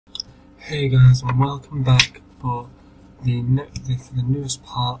Hey guys, and welcome back for the newest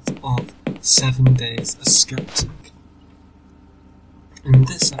part of 7 Days a Skeptic. In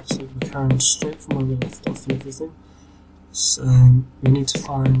this episode, we're carrying straight from where we left off and everything. So we need to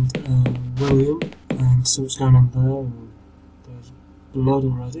find William and see what's going on there. And there's blood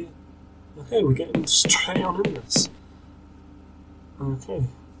already. Okay, we're getting straight on in this. Okay,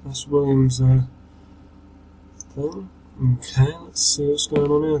 that's William's thing. Okay, let's see what's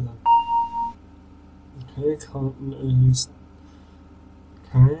going on here then. Okay, can't use.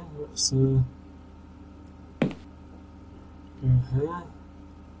 Okay, let's go here.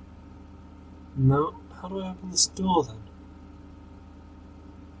 No, how do I open this door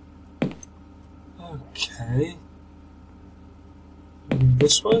then? Okay.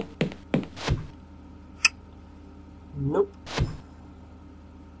 This way? Nope.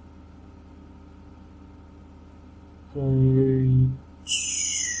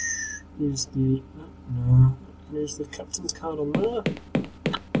 Use the no. Can I use the captain's card on there?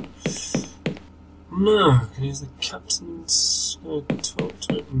 No. Can I use the captain's? Can I talk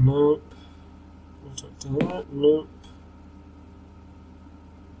to it? Nope. Can I talk to that? Nope.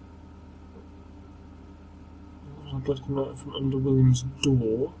 There's blood coming out from under William's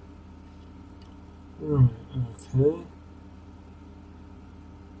door. Right. Okay.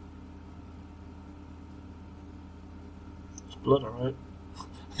 There's blood, alright.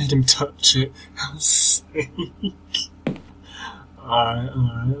 Made him touch it. How's sake? Alright,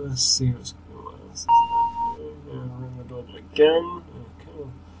 let's see what's going on. Ring the doorbell again. Okay.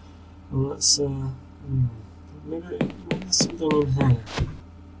 Well, let's maybe there's something in here.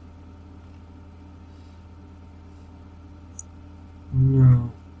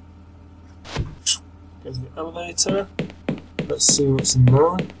 No. Go to the elevator. Let's see what's in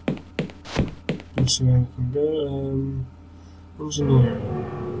there. Let's see where we can go. Engineering.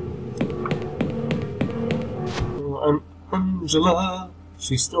 I'm Angela.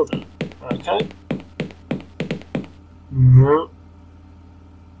 She's still there. Okay. No.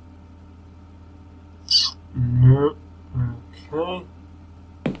 No. Okay.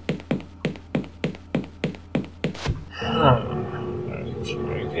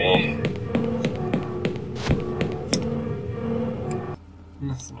 Okay.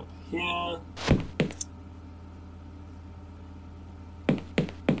 Nothing up here.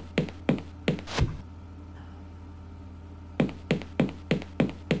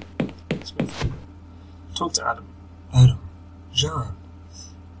 Talk to Adam. Adam. John.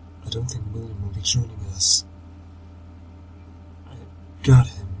 I don't think William will be joining us. I got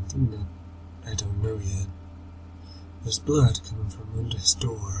him, didn't I? I don't know yet. There's blood coming from under his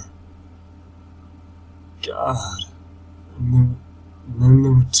door. God. And then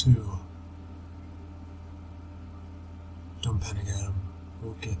there were two. Don't panic, Adam.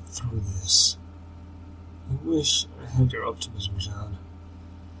 We'll get through this. I wish I had your optimism, John.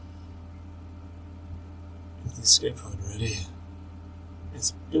 Is the escape pod ready?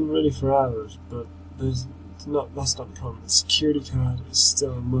 It's been ready for hours, but that's not the problem. The security card is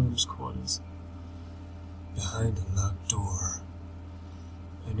still in William's quarters, behind a locked door.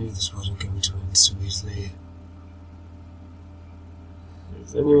 I knew this wasn't going to end so easily.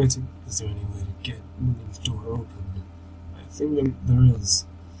 Is there any way to get William's door open? I think there is.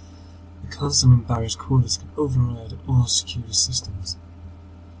 The console in Barry's quarters can override all security systems.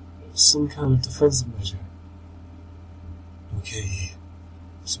 It's some kind of defensive measure. Okay,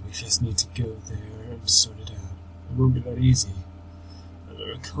 so we just need to go there and sort it out. It won't be that easy. As I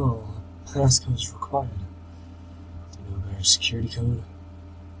recall, a passcode is required. Do you know about our security code?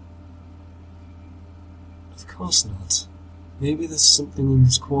 Of course not. Maybe there's something in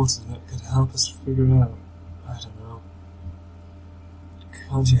this quarter that could help us figure it out. I don't know.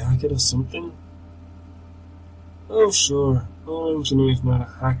 Can't you hack it or something? Oh sure, all engineers know how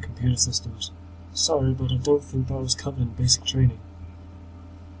to hack computer systems. Sorry, but I don't think that was covered in basic training.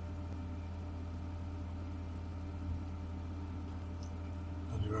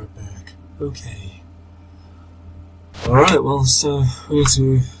 I'll be right back. Okay. Alright, well, so we need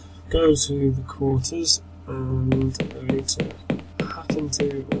to go to the quarters and we need to hack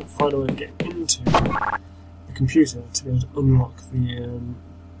into, or find a way to get into the computer to be able to unlock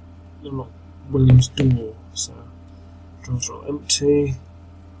unlock William's door. So, drawers are all empty.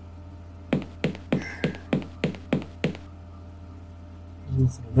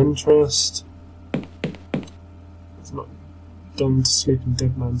 Nothing of interest. It's not done to sleep in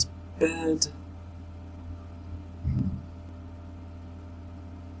dead man's bed.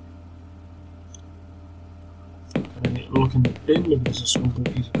 And then look in the bin, maybe there's a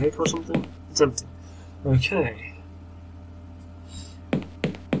scrumpled piece of paper or something. It's empty. Okay.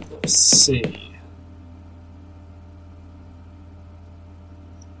 Let's Let's see.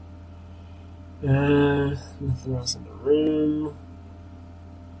 Nothing else in the room.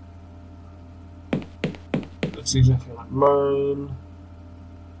 Looks exactly like mine.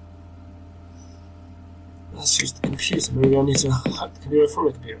 Let's use the computer. Maybe I need to hack the computer from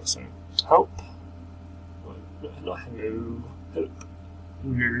the computer. So, help. Not hello. Help.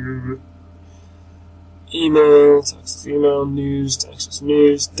 Hello. Email, to access email, news, to access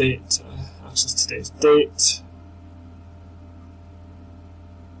news, date, to access today's date.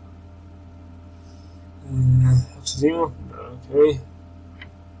 Access email, okay.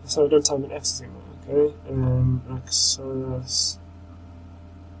 So I don't type in access email, okay. Access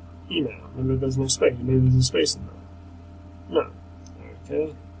email, maybe there's no space, maybe there's a space in there. No,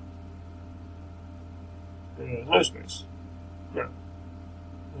 okay. There's no space, no.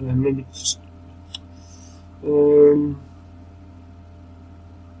 Maybe just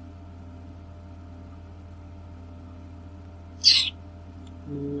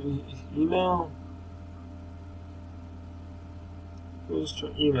email. Let's try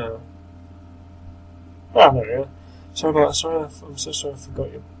email. Ah, there we go. I'm so sorry I forgot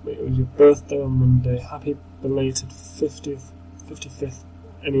it was your birthday on Monday. Happy belated 55th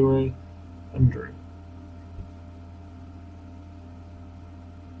anyway, Andrew.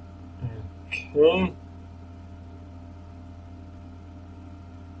 Okay.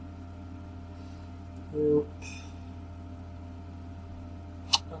 Oh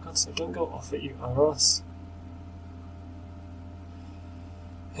God's sake, don't go off it, you arse.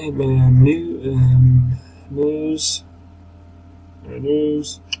 Hey man, news. No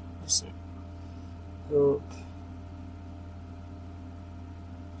news. Let's see. Help.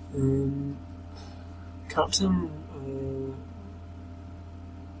 Captain.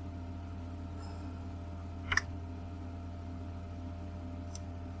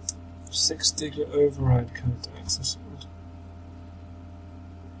 6-digit override code to access it.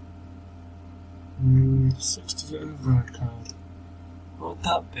 6-digit override code. What would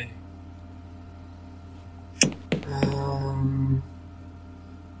that be?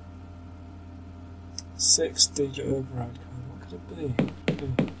 6-digit override code. What could it be?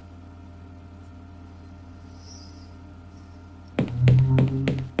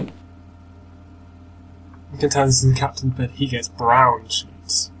 You can tell this is the captain's bed. He gets brown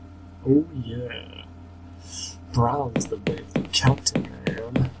sheets. Oh yeah. Brown's the way of the captain,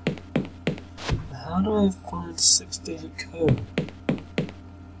 man. How do I find a 6-digit code?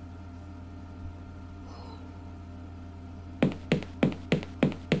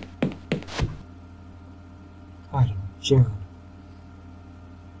 I don't know, John.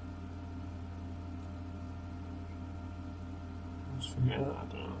 Let's figure it out, I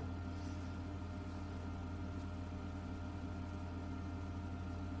don't know.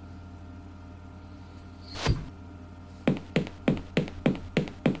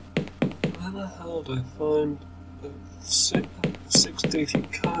 Where the hell do I find a 6-digit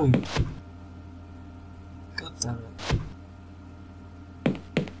code? God damn it.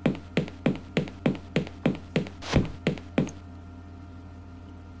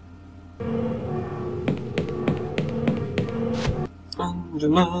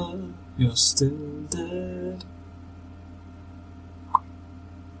 Angela, you're still dead.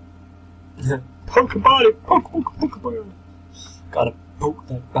 Poke a body, poke a body. Gotta poke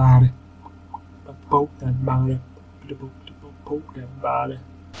that body. Poke that body. Poke that body.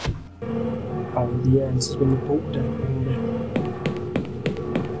 Find the answers when you poke that body.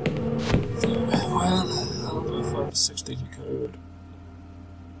 Where the hell do I find a 6-digit code?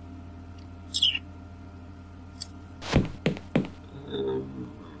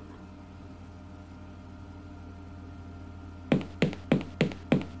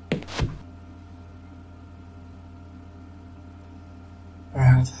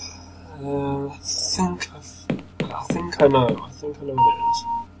 I think I know what it is.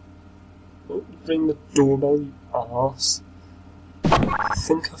 Don't ring the doorbell, you arse. I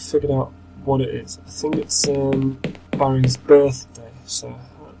think I figured out what it is. I think it's Barry's birthday. So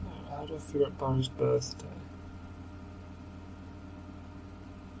how do I figure out Barry's birthday?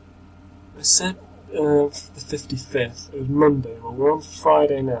 I said the 55th. It was Monday. Well, we're on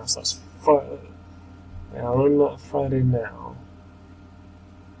Friday now, so that's Friday. Yeah, we're on Friday now.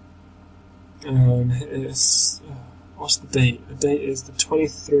 It's what's the date? The date is the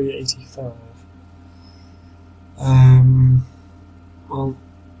 2385. Well,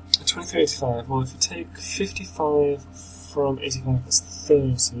 2385. Well, if you take 55 from 85, that's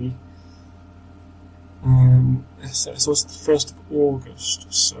 30. So it's also the 1st of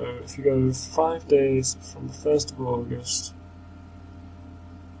August. So if you go 5 days from the 1st of August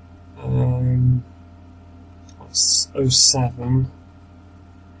 07.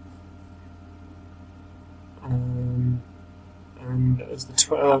 And it was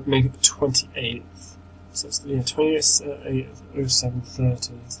make it the 28th. So it's the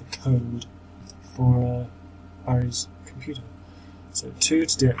 28/07/30 is the code for Barry's computer. So 2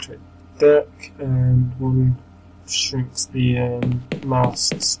 to deactivate deck, and 1 shrinks the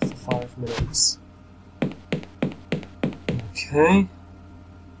masks for 5 minutes. Okay.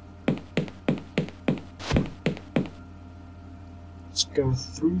 Let's go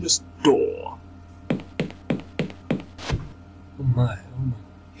through this door. Oh my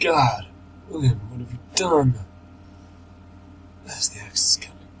god. William, what have you done? There's the access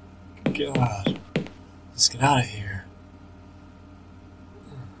code. God. Let's get out of here.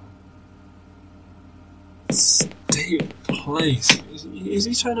 State place. Is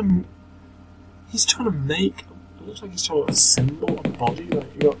he trying to... He's trying to make... It looks like he's trying to assemble a body.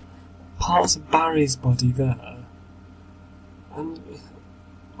 Like, you got parts of Barry's body there. And...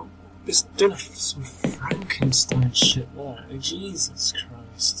 It's doing some Frankenstein shit there. Jesus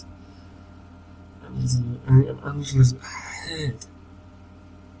Christ. And Angela's head.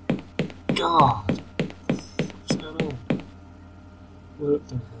 God. What's going on? Look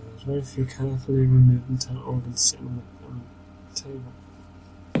down here. There's very few carefully removed internal organs sitting on the table.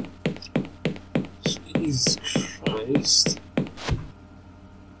 Jesus Christ.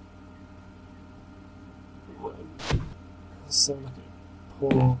 What? That sounds like a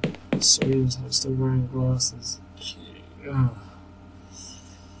poor Serena's head still wearing glasses. Ugh.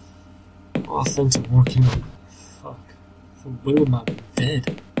 What a thing to walking on. Fuck. I thought William might be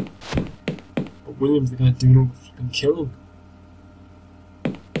dead. But William's the guy doing all the flipping killing.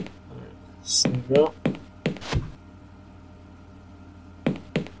 Alright, save that.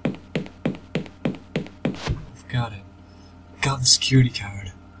 I've got it. Got the security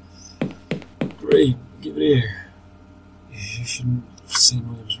card. Great, give it here. You shouldn't have seen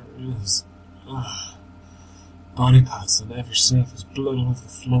William's reviews. Body parts on every surface, blood all over the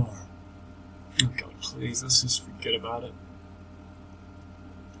floor. Oh God, please, let's just forget about it.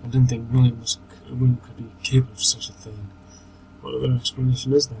 I didn't think William could be capable of such a thing. What other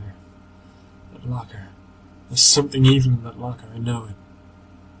explanation is there? That locker. There's something evil in that locker, I know it.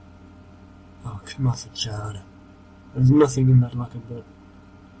 Oh, come off it, John. There's nothing in that locker but...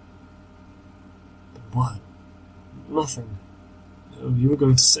 But what? Nothing. No, you were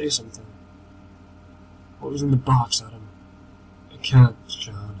going to say something. What was in the box, Adam? I can't,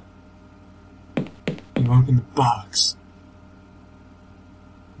 John. You opened the box.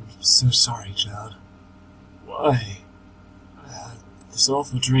 I'm so sorry, John. Why? I had this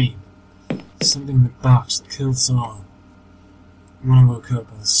awful dream. Something in the box that killed us all. When I woke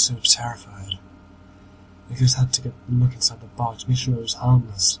up, I was so terrified. I just had to get a look inside the box, make sure it was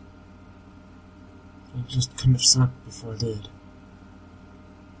harmless. I just couldn't have slept before I did.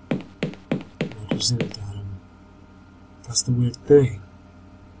 What was in it, Adam? That's the weird thing.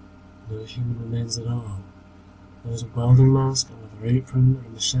 No human remains at all. There was a welding mask, a leather apron, and a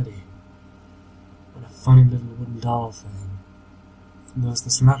machete. And a funny little wooden doll thing. And there was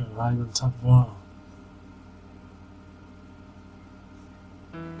this letter lying on top of all.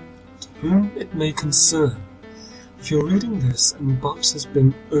 To whom it may concern. If you're reading this and the box has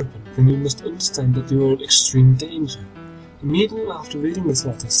been opened, then you must understand that you are in extreme danger. Immediately after reading this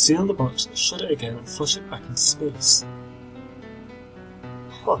letter, seal the box, shut it again, and flush it back into space.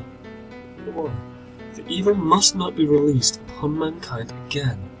 Huh. Number 1. The evil must not be released upon mankind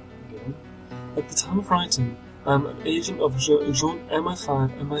again. At the time of writing, I am an agent of a joint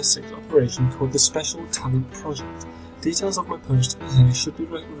MI5-MI6 operation called the Special Talent Project. Details of my post here should be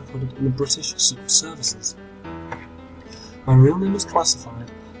recorded in the British Secret Services. My real name is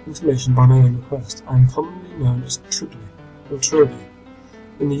classified information by my own request. I am commonly known as Truby, or Truby.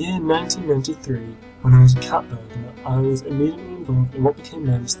 In the year 1993, when I was a cat burglar, I was immediately involved in what became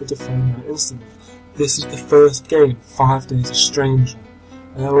known as the Defiant Incident. This is the first game, 5 Days a Stranger.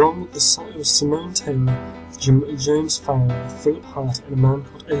 And along with Simone Taylor, James Fowler, Philip Hart, and a man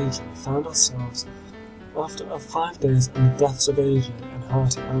called AJ, found ourselves, after 5 days and the deaths of AJ and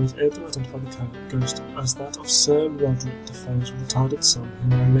Harty, I was able to identify the ghost as that of Sir Roderick Defoe's retarded son,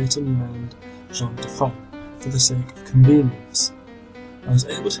 whom I later named John Defoe, for the sake of convenience. I was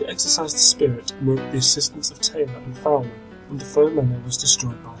able to exorcise the spirit with the assistance of Taylor and Fowler, and Defoe Manor was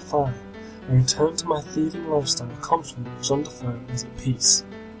destroyed by fire. I returned to my thieving lifestyle, confident that John Defoe was at peace.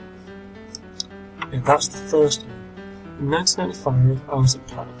 That's the first one. In 1995, I was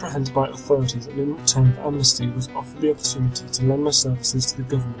apprehended by authorities and in return for amnesty was offered the opportunity to lend my services to the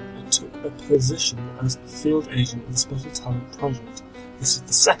government and took a position as a field agent in the Special Talent Project. This is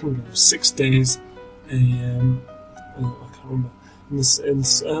the second game, 6 days, a I can't remember. In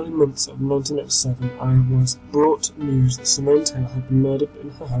the early months of 1987, I was brought news that Simone Taylor had been murdered in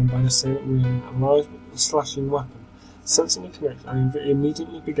her home by an assailant wielding a live slashing weapon. Sensing the connection, I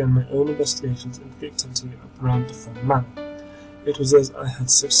immediately began my own investigations into the activity around Defoe Manor. It was as I had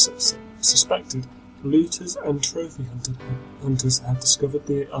suspected. Looters and trophy hunters had discovered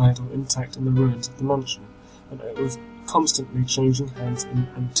the idol intact in the ruins of the mansion, and it was constantly changing hands in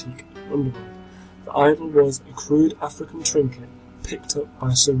antique underworld. The idol was a crude African trinket picked up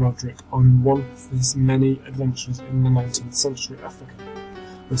by Sir Roderick on one of his many adventures in the 19th century Africa.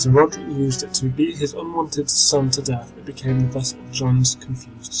 When Sir Roderick used it to beat his unwanted son to death, it became the vessel of John's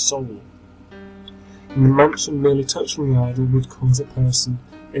confused soul. In the mansion, merely touching the idol would cause a person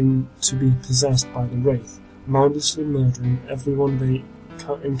to be possessed by the wraith, mindlessly murdering everyone they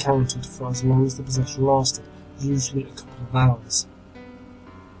encountered for as long as the possession lasted, usually a couple of hours.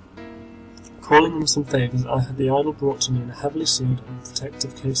 Calling in some favours, I had the idol brought to me in a heavily sealed and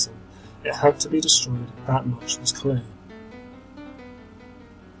protective casing. It had to be destroyed, that much was clear.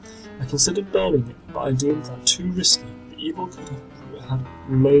 I considered burning it, but I deemed that too risky. The evil could have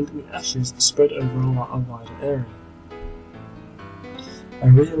remained in the ashes spread over a wider area. I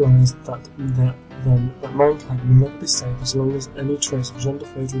realised that mankind will never be safe as long as any trace of Jean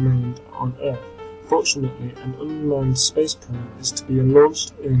Defoe remained on Earth. Fortunately, an unmanned space probe is to be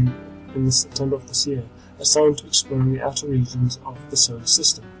launched in September of this year, assigned to exploring the outer regions of the solar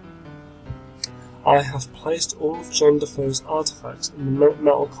system. I have placed all of John Defoe's artifacts in the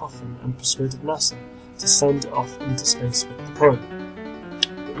metal coffin and persuaded NASA to send it off into space with the probe.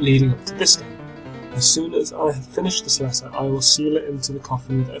 Leading up to this day, as soon as I have finished this letter, I will seal it into the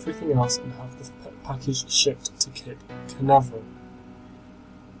coffin with everything else and have the package shipped to Cape Canaveral.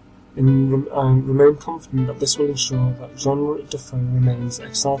 I remain confident that this will ensure that John Defoe remains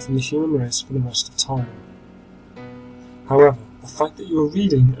exiled from the human race for the rest of time. However, the fact that you are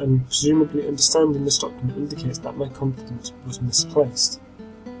reading and presumably understanding this document indicates that my confidence was misplaced.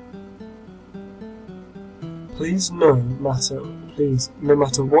 Please, no matter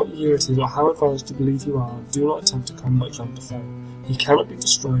what year it is or how advanced you believe you are, do not attempt to combat John Defoe. He cannot be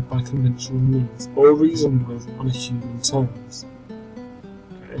destroyed by conventional means, or reasoned with on human terms.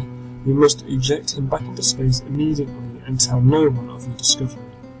 Okay. You must eject him back into space immediately and tell no one of your discovery.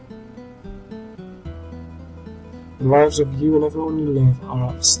 The lives of you and everyone you love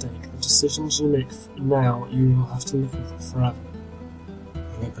are at stake. The decisions you make now, you will have to live with forever. You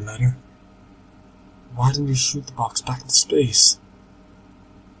read the letter? Why didn't you shoot the box back into space?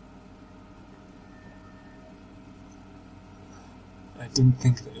 I didn't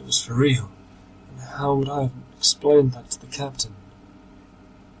think that it was for real. And how would I have explained that to the captain?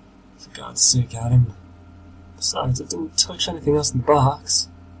 For God's sake, Adam. Besides, I didn't touch anything else in the box.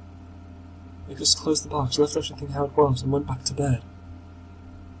 I just closed the box, left everything how it was, and went back to bed.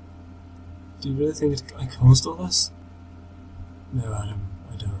 Do you really think I caused all this? No, Adam,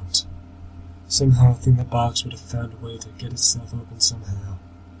 I don't. Somehow I think the box would have found a way to get itself open somehow.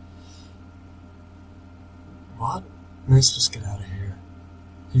 What? Let's just get out of here.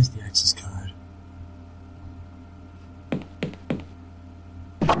 Here's the access card.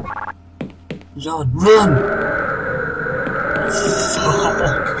 John, run! Fuck!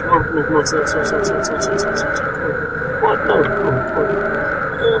 Come on, sorry. What? No,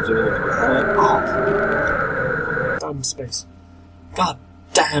 damn space. God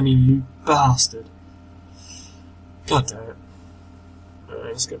damn you bastard. God damn it.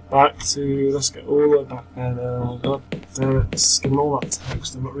 Let's get all the way back there now. God damn it, skim all that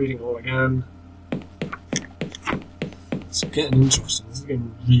text, I'm not reading it all again. It's getting interesting, this is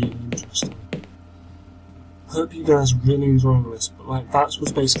getting really interesting. Hope you guys really enjoying this, but like that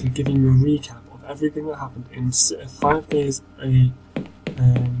was basically giving you a recap of everything that happened in 5 days. It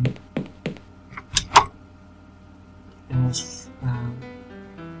was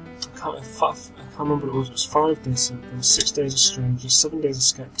I can't remember what it was 5 days. So there was 6 days of Stranger, 7 days of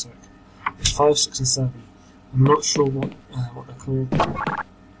Skeptic. It's 5, 6, and 7. I'm not sure what they're called. I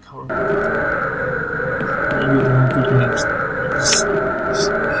can't remember. Maybe they're good names.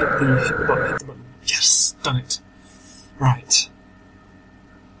 Hit the button. Yes, done it. Right.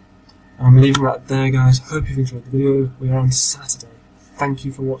 I'm leaving that there, guys. Hope you've enjoyed the video. We are on Saturday. Thank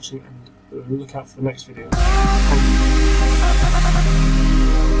you for watching, and look out for the next video. Thank you.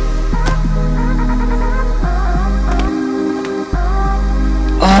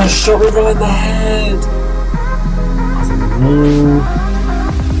 Oh, shot me right in the head!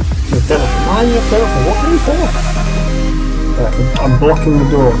 You're dead. Why are you up there? What are you for? I'm blocking the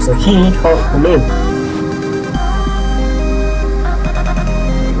door, so he can't come in.